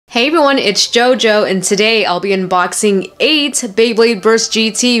Hey everyone, it's JoJo, and today I'll be unboxing 8 Beyblade Burst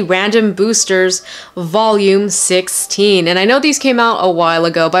GT Random Boosters Volume 16. And I know these came out a while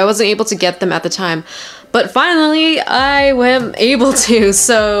ago, but I wasn't able to get them at the time. But finally, I am able to.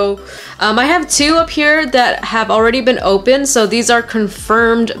 So, I have 2 up here that have already been opened. So these are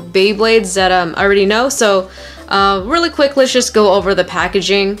confirmed Beyblades that I already know. So, really quick, let's just go over the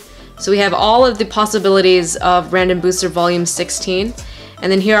packaging. So we have all of the possibilities of Random Booster Volume 16.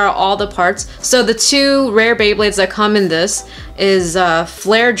 And then here are all the parts. So the 2 rare Beyblades that come in this is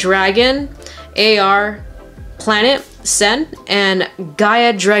Flare Dragon, AR Planet Sen, and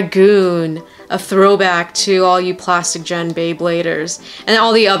Gaia Dragoon, a throwback to all you Plastic Gen Beybladers. And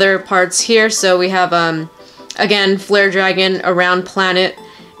all the other parts here, so we have, again, Flare Dragon around Planet,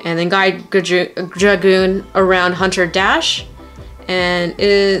 and then Gaia Dragoon around Hunter Dash. And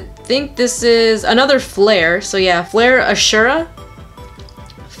I think this is another Flare, so yeah, Flare Ashura,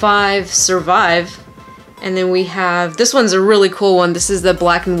 5 Survive, and then we have, this one's a really cool one. This is the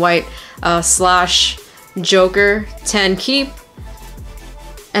black and white slash Joker 10 Keep,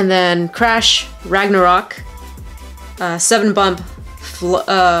 and then Crash Ragnarok, 7 Bump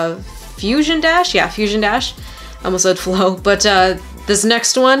Fusion Dash, yeah, Fusion Dash, I almost said Flow, but this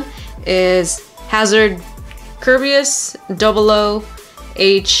next one is Hazard Curvius, 00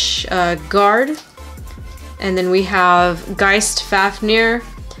 H Guard, and then we have Geist Fafnir,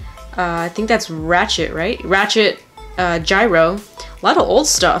 I think that's Ratchet, right? Ratchet Gyro. A lot of old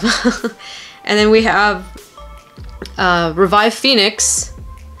stuff. And then we have Revive Phoenix,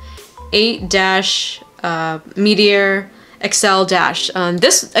 8 Dash Meteor XL Dash.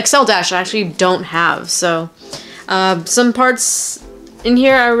 This XL Dash I actually don't have, so some parts in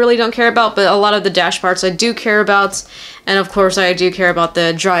here I really don't care about, but a lot of the Dash parts I do care about, and of course I do care about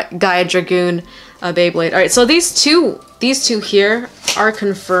the Gaia Dragoon Beyblade. Alright, so these two here are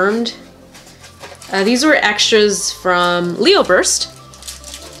confirmed. These were extras from Leo Burst.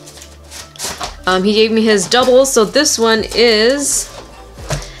 He gave me his doubles, so this one is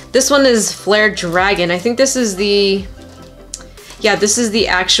Flare Dragon. I think this is the, yeah, this is the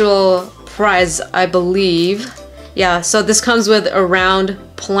actual prize, I believe. Yeah, so this comes with a round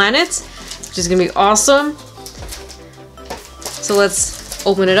planet, which is gonna be awesome. So let's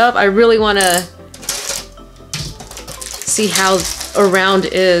open it up. I really want to see how a round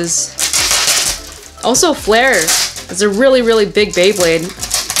is. Also, Flare is a really big Beyblade.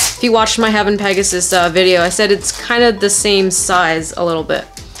 If you watched my Heaven Pegasus video, I said it's kind of the same size a little bit.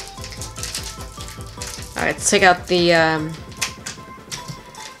 Alright, let's take out the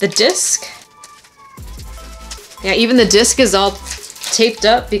disc. Yeah, even the disc is all taped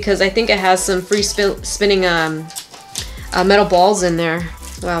up because I think it has some free spinning metal balls in there.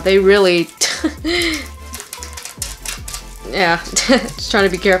 Wow, they really... yeah, just trying to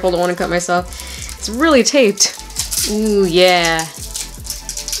be careful, don't want to cut myself. It's really taped. Ooh, yeah.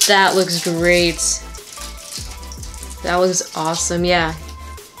 That looks great. That looks awesome, yeah.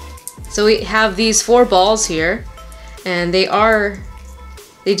 So we have these 4 balls here, and they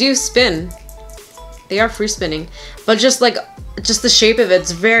do spin. They are free spinning, but just the shape of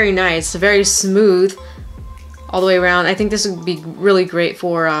it's very nice, very smooth all the way around. I think this would be really great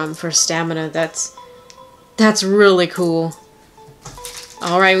for stamina. That's really cool.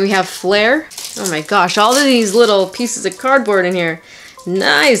 Alright, we have Flare. Oh my gosh, all of these little pieces of cardboard in here.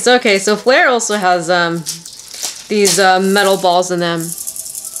 Nice, okay, so Flare also has these metal balls in them.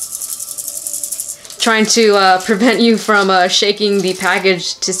 Trying to prevent you from shaking the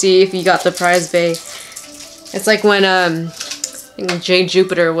package to see if you got the prize bay. It's like when I think Jade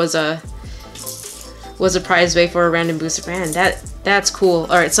Jupiter was a prize bay for a random booster. Man, that's cool.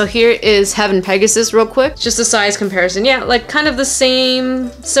 Alright, so here is Heaven Pegasus real quick. Just a size comparison. Yeah, like kind of the same,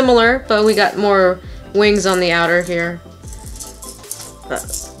 similar, but we got more wings on the outer here.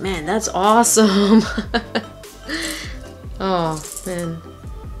 But, man, that's awesome. Oh, man.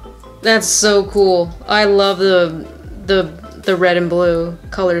 That's so cool. I love the red and blue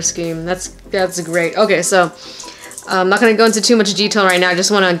color scheme. That's great. Okay, so I'm not gonna go into too much detail right now. I just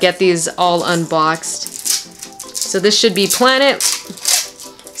want to get these all unboxed. So this should be Planet.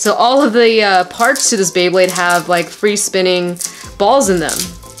 So all of the parts to this Beyblade have like free spinning balls in them.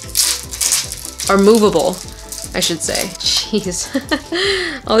 Or movable, I should say. Jeez.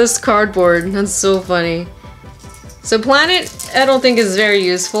 All this cardboard, that's so funny. So Planet, I don't think is very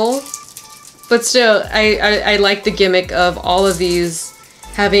useful. But still, I like the gimmick of all of these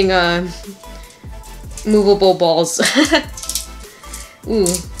having movable balls. Ooh,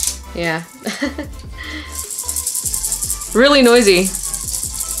 yeah. Really noisy.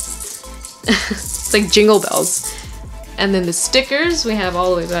 It's like jingle bells. And then the stickers we have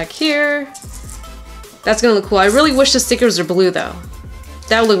all the way back here. That's gonna look cool. I really wish the stickers are blue though.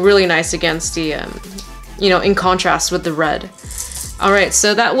 That would look really nice against the, you know, in contrast with the red. All right,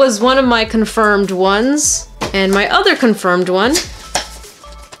 so that was one of my confirmed ones. And my other confirmed one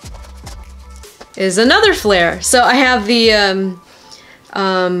is another flare. So I have the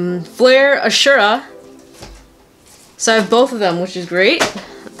Flare Ashura. So I have both of them, which is great.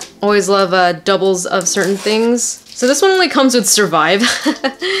 Always love doubles of certain things. So this one only comes with Survive.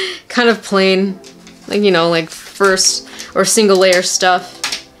 Kind of plain, like, you know, like first or single layer stuff.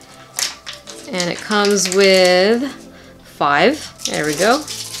 And it comes with 5. There we go.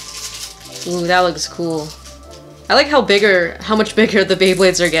 Ooh, that looks cool. I like how much bigger the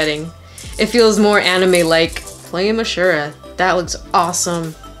Beyblades are getting. It feels more anime-like. Flame Ashura. That looks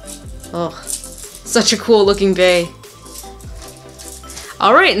awesome. Oh, such a cool looking Bey.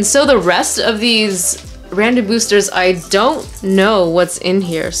 Alright, and so the rest of these random boosters, I don't know what's in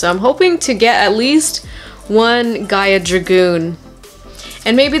here. So I'm hoping to get at least one Gaia Dragoon.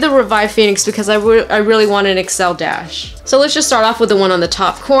 And maybe the Revive Phoenix because I really want an Excel Dash. So let's just start off with the one on the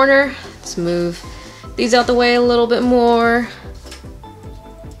top corner. Let's move these out the way a little bit more.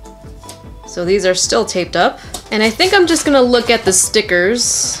 So these are still taped up. And I think I'm just gonna look at the stickers.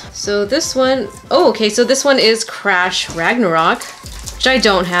 So this one, oh, okay, so this one is Crash Ragnarok, which I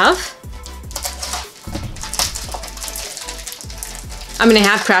don't have. I mean, I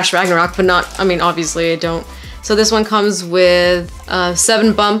have Crash Ragnarok, but not, I mean, obviously I don't. So this one comes with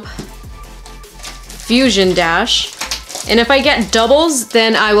 7 bump Fusion Dash. And if I get doubles,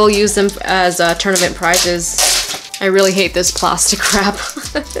 then I will use them as tournament prizes. I really hate this plastic crap.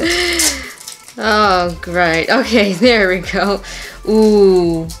 Oh, great. Okay, there we go.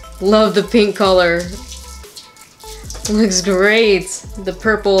 Ooh, love the pink color. Looks great. The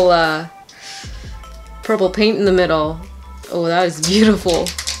purple, purple paint in the middle. Oh, that is beautiful.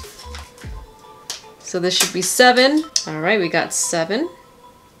 So this should be 7. Alright, we got 7.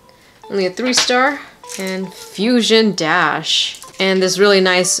 Only a 3-star. And Fusion Dash. And this really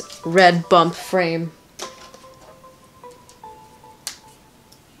nice red bump frame.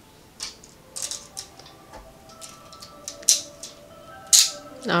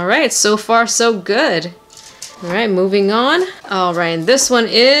 Alright, so far so good. Alright, moving on. Alright, and this one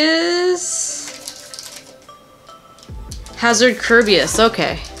is Hazard Kirbyus.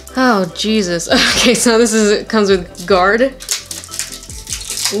 Okay. Oh, Jesus. Okay, so this is, it comes with Guard.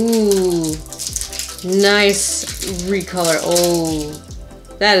 Ooh. Nice recolor. Oh,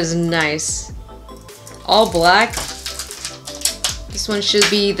 that is nice. All black. This one should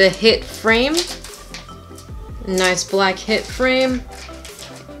be the hit frame. Nice black hit frame.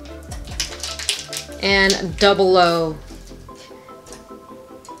 And double O.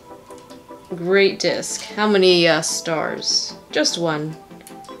 Great disc. How many stars? Just 1.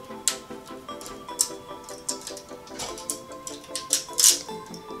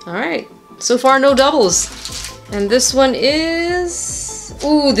 Alright. So far, no doubles. And this one is...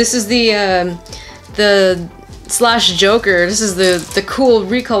 Ooh, this is the Slash Joker. This is the cool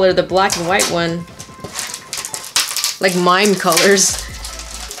recolor, the black and white one. Like mime colors.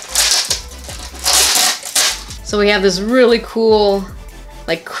 So we have this really cool,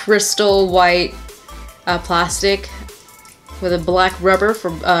 like crystal white plastic with a black rubber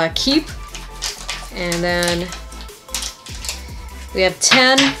for keep. And then we have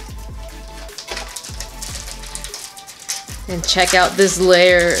 10. And check out this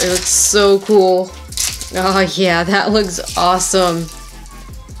layer. It looks so cool. Oh yeah, that looks awesome.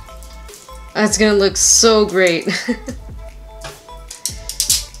 That's gonna look so great.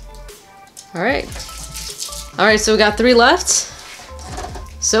 Alright. Alright, so we got 3 left.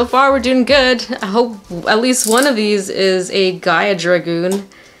 So far we're doing good. I hope at least one of these is a Gaia Dragoon.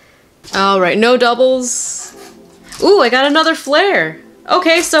 Alright, no doubles. Ooh, I got another flare.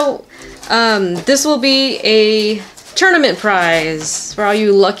 Okay, so this will be a tournament prize for all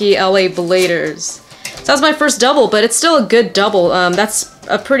you lucky LA Bladers. So that was my first double, but it's still a good double. That's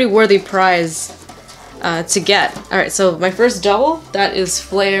a pretty worthy prize to get. Alright, so my first double, that is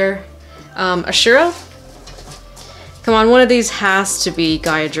Flare Ashura. Come on, one of these has to be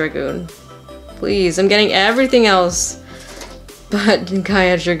Gaia Dragoon. Please, I'm getting everything else but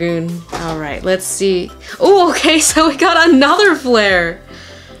Gaia Dragoon. Alright, let's see. Oh, okay, so we got another flare.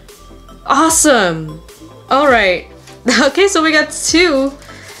 Awesome. Alright. Okay, so we got 2.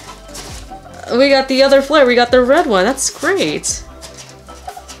 We got the other flare. We got the red one. That's great.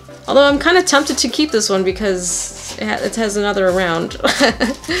 Although I'm kind of tempted to keep this one because it has another round.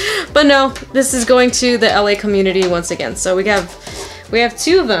 But no, this is going to the LA community once again. So we have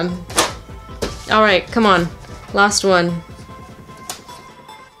 2 of them. Alright, come on. Last one.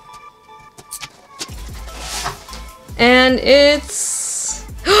 And it's...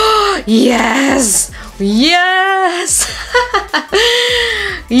 yes! Yes!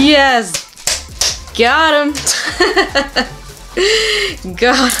 Yes! Got him!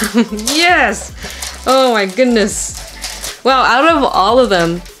 Got him! Yes! Oh my goodness. Wow, out of all of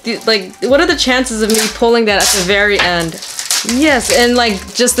them, like, what are the chances of me pulling that at the very end? Yes, and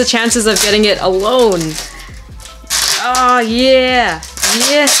like, just the chances of getting it alone. Oh, yeah!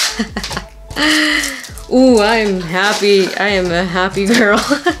 Yeah! Ooh, I'm happy. I am a happy girl.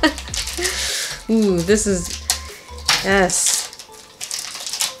 Ooh, this is... yes.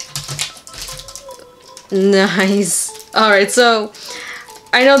 Nice. Alright, so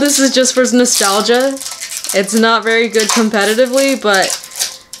I know this is just for nostalgia. It's not very good competitively, but...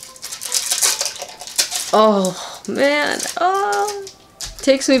 oh, man. Oh,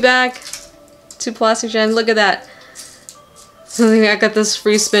 takes me back to Plastic Gen. Look at that. So I got this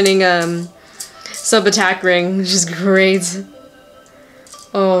free spinning sub attack ring, which is great.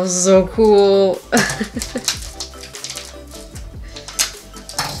 Oh, so cool.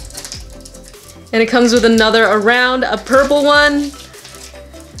 And it comes with another around, a purple one.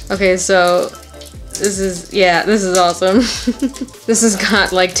 Okay, so this is, yeah, this is awesome. This has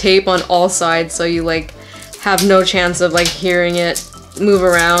got like tape on all sides, so you like have no chance of like hearing it move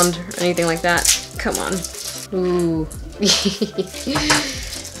around or anything like that. Come on. Ooh.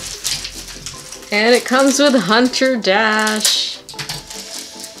 And it comes with Hunter Dash.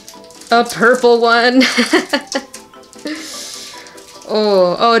 A purple one.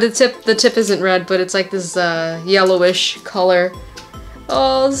 Oh, the tip isn't red, but it's like this yellowish color.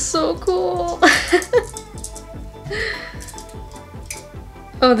 Oh, so cool.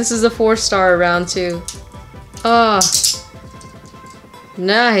 Oh, this is a 4-star round too. Oh,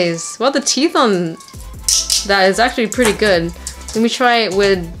 nice. Well, the teeth on that is actually pretty good. Let me try it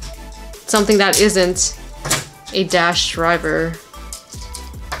with something that isn't a dash driver.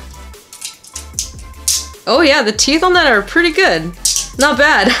 Oh yeah, the teeth on that are pretty good. Not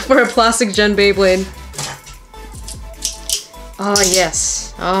bad for a Plastic Gen Beyblade. Oh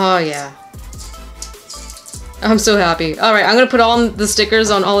yes. Oh yeah. I'm so happy. Alright, I'm gonna put all the stickers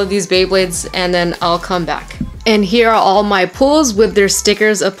on all of these Beyblades and then I'll come back. And here are all my pulls with their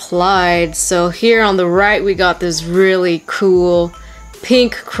stickers applied. So here on the right we got this really cool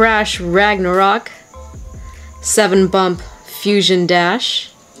Pink Crash Ragnarok, 7 Bump Fusion Dash.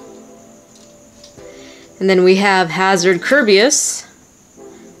 And then we have Hazard Kirbyus.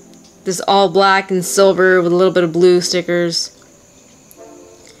 This all black and silver with a little bit of blue stickers.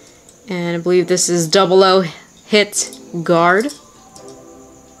 And I believe this is 00 Hit Guard.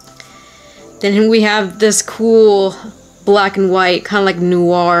 Then we have this cool black and white, kind of like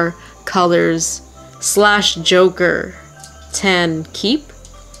noir colors, slash Joker 10 Keep.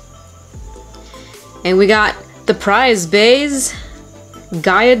 And we got the prize bays,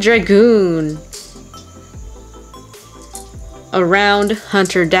 Gaia Dragoon, around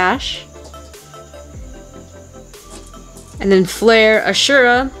Hunter Dash, and then Flare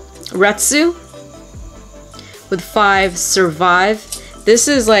Ashura Retsu with 5 Survive. This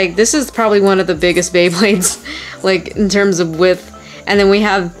is probably one of the biggest Beyblades, like in terms of width. And then we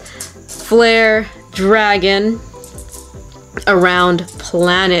have Flare Dragon around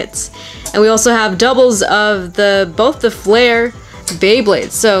Planet, and we also have doubles of both the Flare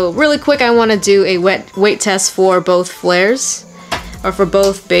Beyblades. So really quick, I want to do a weight test for both flares, or for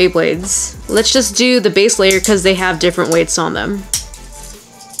both Beyblades. Let's just do the base layer because they have different weights on them.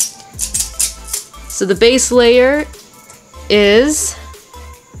 So the base layer is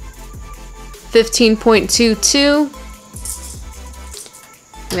 15.22.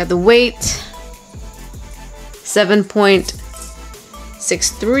 We have the weight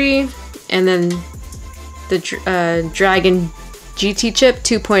 7.63, and then the Dragon GT chip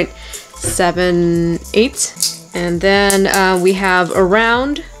 2.78, and then we have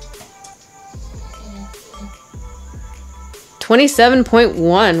around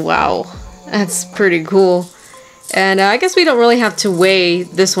 27.1. Wow, that's pretty cool. And I guess we don't really have to weigh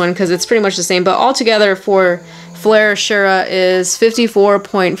this one because it's pretty much the same, but altogether for Flare Ashura is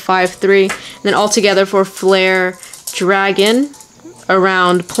 54.53, and then altogether for Flare Dragon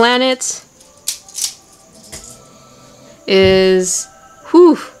around Planet is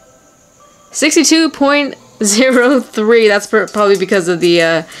 62.03. That's probably because of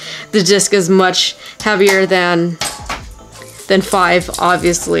the disc is much heavier than 5,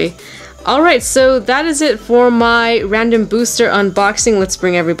 obviously. Alright, so that is it for my random booster unboxing. Let's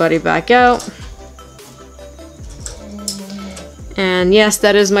bring everybody back out. And yes,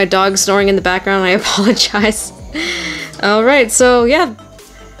 that is my dog snoring in the background. I apologize. Alright, so yeah.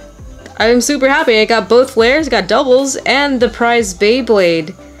 I'm super happy. I got both flares, got doubles, and the prize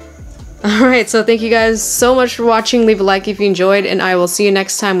Beyblade. Alright, so thank you guys so much for watching. Leave a like if you enjoyed, and I will see you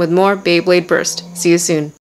next time with more Beyblade Burst. See you soon.